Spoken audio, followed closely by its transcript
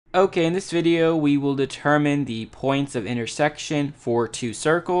Okay, in this video we will determine the points of intersection for two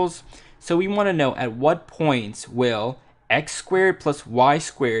circles. So we want to know at what points will x squared plus y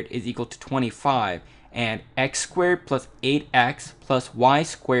squared is equal to 25 and x squared plus 8x plus y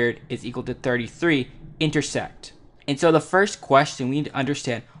squared is equal to 33 intersect. And so the first question, we need to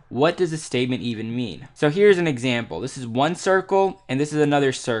understand, what does this statement even mean? So here's an example. This is one circle and this is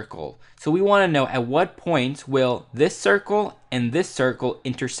another circle. So we want to know at what points will this circle and this circle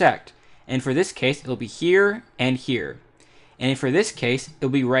intersect. And for this case, it'll be here and here. And for this case, it'll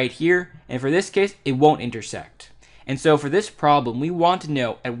be right here. And for this case, it won't intersect. And so for this problem, we want to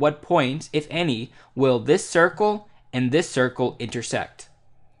know at what points, if any, will this circle and this circle intersect.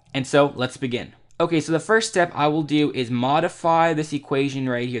 And so let's begin. Okay, so the first step I will do is modify this equation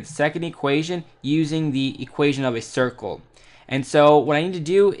right here, the second equation, using the equation of a circle. And so what I need to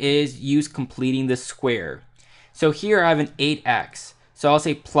do is use completing the square. So here I have an 8x, so I'll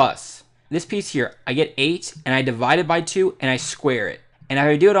say plus. This piece here, I get 8 and I divide it by 2 and I square it. And if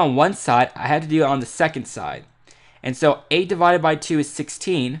I do it on one side, I have to do it on the second side. And so 8 divided by 2 is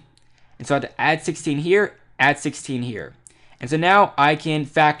 16. And so I have to add 16 here, add 16 here. And so now I can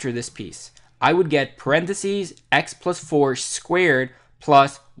factor this piece. I would get parentheses x plus 4 squared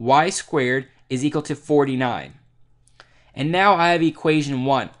plus y squared is equal to 49. And now I have equation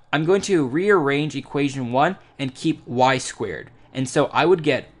 1. I'm going to rearrange equation 1 and keep y squared. And so I would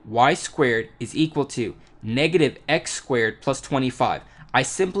get y squared is equal to negative x squared plus 25. I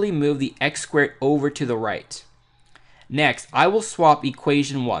simply move the x squared over to the right. Next, I will swap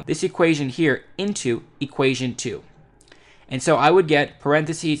equation 1, this equation here, into equation 2. And so I would get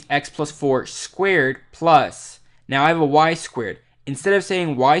parentheses x plus 4 squared plus, now I have a y squared. Instead of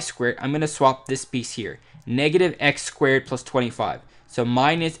saying y squared, I'm going to swap this piece here. Negative x squared plus 25. So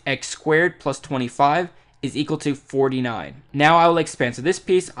minus x squared plus 25 is equal to 49. Now I will expand. So this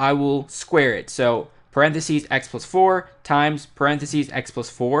piece, I will square it. So parentheses x plus 4 times parentheses x plus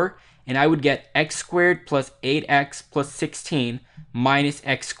 4. And I would get x squared plus 8x plus 16 minus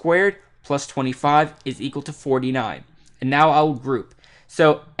x squared plus 25 is equal to 49. And now I will group.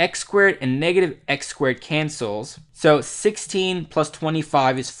 So x squared and negative x squared cancels. So 16 plus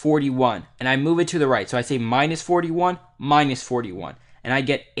 25 is 41. And I move it to the right. So I say minus 41, minus 41. And I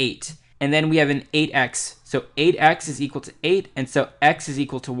get 8. And then we have an 8x. So 8x is equal to 8. And so x is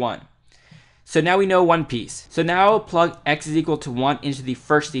equal to 1. So now we know one piece. So now I'll plug x is equal to 1 into the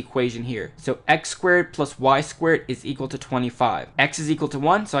first equation here. So x squared plus y squared is equal to 25. X is equal to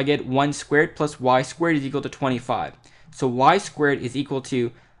 1. So I get 1 squared plus y squared is equal to 25. So y squared is equal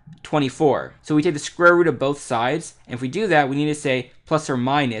to 24. So we take the square root of both sides. And if we do that, we need to say plus or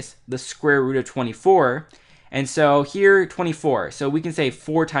minus the square root of 24. And so here, 24. So we can say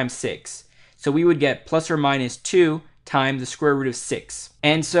 4 times 6. So we would get plus or minus 2 times the square root of 6.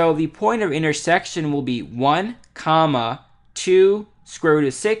 And so the point of intersection will be 1 comma 2 square root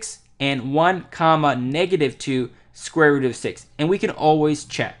of 6 and 1 comma negative 2 square root of 6. And we can always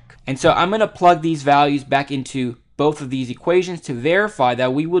check. And so I'm going to plug these values back into both of these equations to verify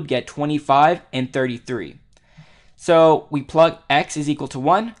that we would get 25 and 33. So we plug x is equal to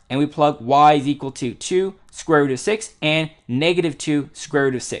 1 and we plug y is equal to 2 square root of 6 and negative 2 square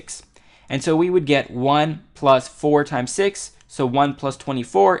root of 6. And so we would get 1 plus 4 times 6. So 1 plus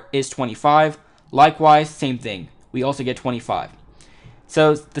 24 is 25. Likewise, same thing. We also get 25.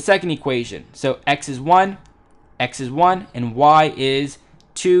 So the second equation. So x is 1, and y is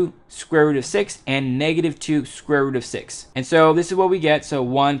 2 square root of 6 and negative 2 square root of 6. And so this is what we get. So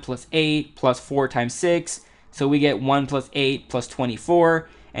 1 plus 8 plus 4 times 6. So we get 1 plus 8 plus 24.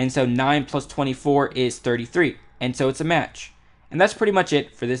 And so 9 plus 24 is 33. And so it's a match. And that's pretty much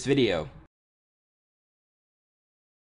it for this video.